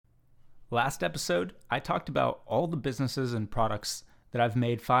Last episode, I talked about all the businesses and products that I've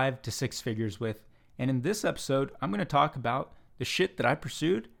made 5 to 6 figures with. And in this episode, I'm going to talk about the shit that I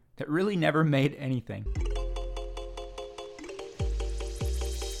pursued that really never made anything.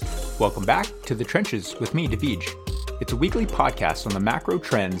 Welcome back to The Trenches with me, David. It's a weekly podcast on the macro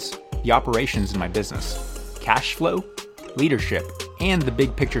trends, the operations in my business, cash flow, leadership, and the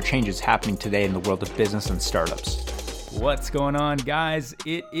big picture changes happening today in the world of business and startups. What's going on, guys?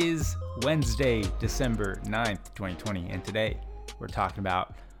 It is Wednesday, December 9th, 2020, and today we're talking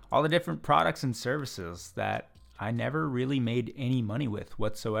about all the different products and services that I never really made any money with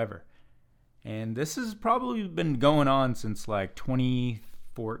whatsoever. And this has probably been going on since like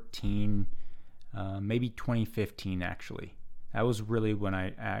 2014, maybe 2015 actually. That was really when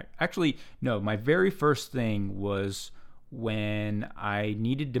my very first thing was when I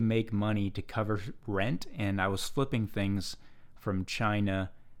needed to make money to cover rent, and I was flipping things from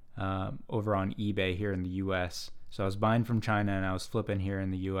China over on eBay here in the US. So I was buying from China and I was flipping here in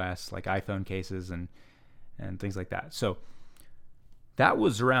the US, like iPhone cases and things like that. So that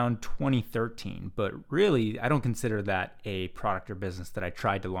was around 2013, but really I don't consider that a product or business that I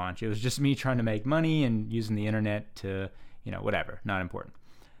tried to launch. It was just me trying to make money and using the internet to, whatever, not important.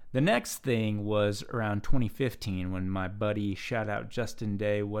 The next thing was around 2015 when my buddy, shout out Justin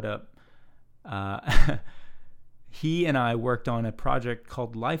Day, what up? He and I worked on a project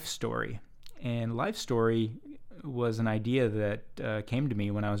called Life Story. And Life Story was an idea that came to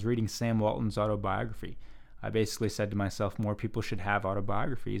me when I was reading Sam Walton's autobiography. I basically said to myself, more people should have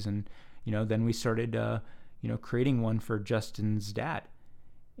autobiographies. And, then we started, creating one for Justin's dad.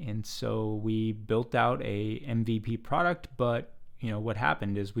 And so we built out a MVP product, but what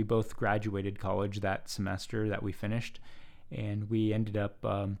happened is we both graduated college that semester that we finished, and we ended up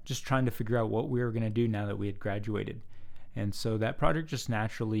just trying to figure out what we were going to do now that we had graduated. And so that project just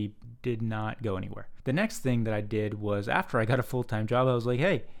naturally did not go anywhere. The next thing that I did was, after I got a full-time job, I was like,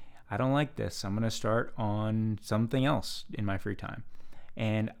 hey, I don't like this. I'm going to start on something else in my free time.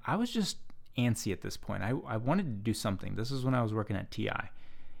 And I was just antsy at this point. I wanted to do something. This is when I was working at TI.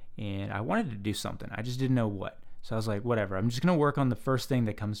 And I wanted to do something. I just didn't know what. So I was like, whatever, I'm just going to work on the first thing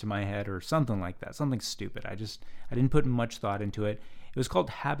that comes to my head or something like that, something stupid. I didn't put much thought into it. It was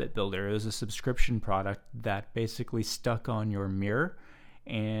called Habit Builder. It was a subscription product that basically stuck on your mirror,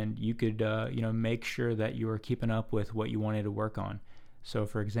 and you could, make sure that you were keeping up with what you wanted to work on. So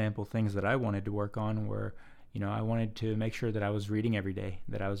for example, things that I wanted to work on were, I wanted to make sure that I was reading every day,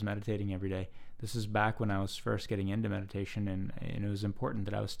 that I was meditating every day. This is back when I was first getting into meditation, and it was important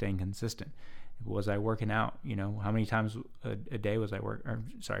that I was staying consistent. Was I working out? How many times a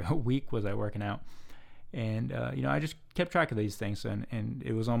week was I working out? And, I just kept track of these things, and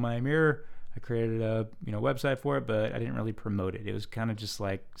it was on my mirror. I created a, website for it, but I didn't really promote it. It was kind of just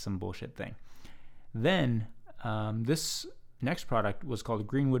like some bullshit thing. Then, this next product was called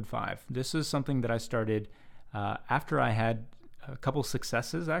Greenwood 5. This is something that I started after I had a couple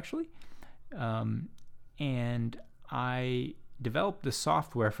successes, actually. And I developed the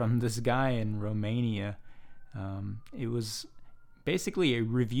software from this guy in Romania. It was basically a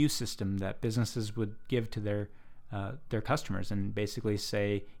review system that businesses would give to their customers and basically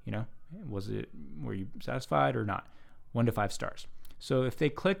say, were you satisfied or not? 1 to 5 stars. So if they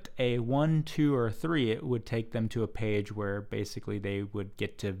clicked a 1, 2, or 3, it would take them to a page where basically they would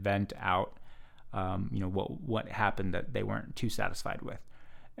get to vent out, what happened that they weren't too satisfied with.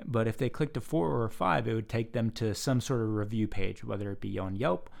 But if they clicked a 4 or a 5, it would take them to some sort of review page, whether it be on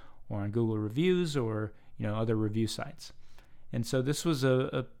Yelp or on Google Reviews or other review sites. And so this was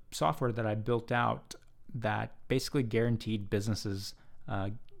a software that I built out that basically guaranteed businesses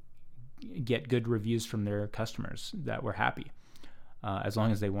get good reviews from their customers that were happy, as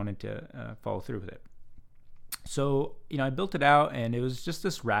long as they wanted to follow through with it. So I built it out, and it was just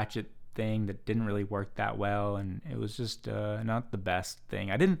this ratchet thing that didn't really work that well, and it was just not the best thing.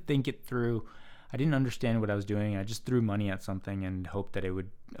 I didn't think it through. I didn't understand what I was doing. I just threw money at something and hoped that it would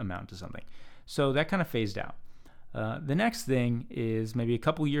amount to something. So that kind of phased out. The next thing is maybe a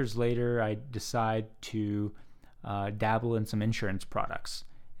couple years later, I decide to dabble in some insurance products.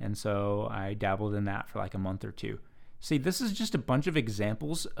 And so I dabbled in that for like a month or two. See, this is just a bunch of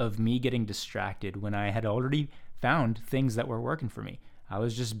examples of me getting distracted when I had already found things that were working for me. I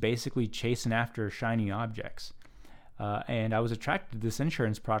was just basically chasing after shiny objects. And I was attracted to this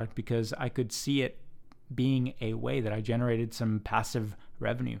insurance product because I could see it being a way that I generated some passive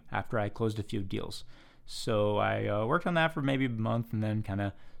revenue after I closed a few deals. So I worked on that for maybe a month and then kind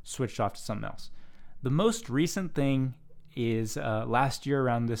of switched off to something else. The most recent thing is last year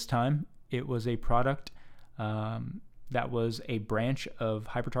around this time, it was a product that was a branch of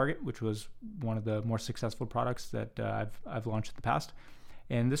HyperTarget, which was one of the more successful products that I've launched in the past.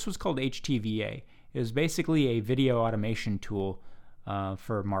 And this was called HTVA. It was basically a video automation tool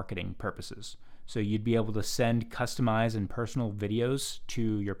for marketing purposes. So you'd be able to send customized and personal videos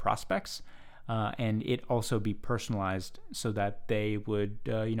to your prospects, and it also be personalized so that they would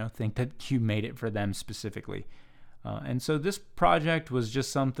think that you made it for them specifically. And so this project was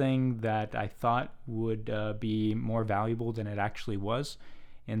just something that I thought would be more valuable than it actually was.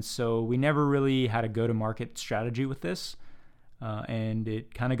 And so we never really had a go-to-market strategy with this. And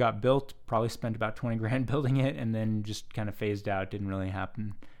it kind of got built, probably spent about 20 grand building it, and then just kind of phased out. Didn't really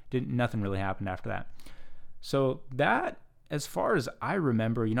happen. Nothing really happened after that. So that, as far as I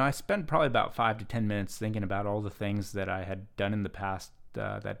remember, I spent probably about 5 to 10 minutes thinking about all the things that I had done in the past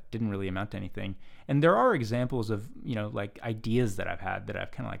that didn't really amount to anything. And there are examples of, like ideas that I've had that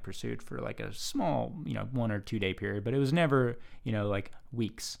I've kind of like pursued for like a small, 1 or 2 day period, but it was never, like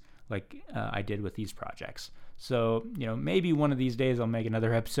weeks like I did with these projects. So, maybe one of these days I'll make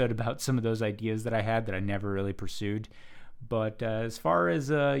another episode about some of those ideas that I had that I never really pursued. But as far as,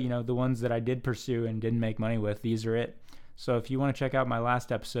 the ones that I did pursue and didn't make money with, these are it. So if you want to check out my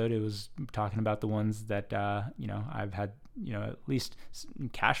last episode, it was talking about the ones that, I've had, at least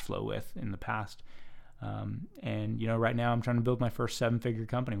cash flow with in the past. And right now I'm trying to build my first 7-figure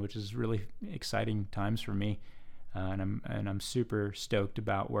company, which is really exciting times for me. And I'm super stoked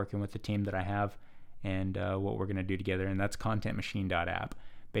about working with the team that I have and what we're going to do together. And that's ContentMachine.app.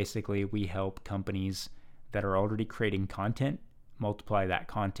 Basically, we help companies that are already creating content multiply that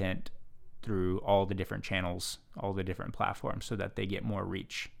content through all the different channels, all the different platforms, so that they get more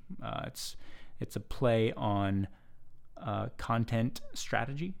reach. It's a play on content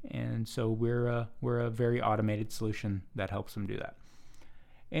strategy, and so we're a very automated solution that helps them do that.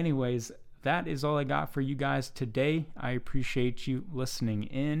 Anyways, that is all I got for you guys today. I appreciate you listening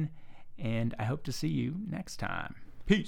in, and I hope to see you next time.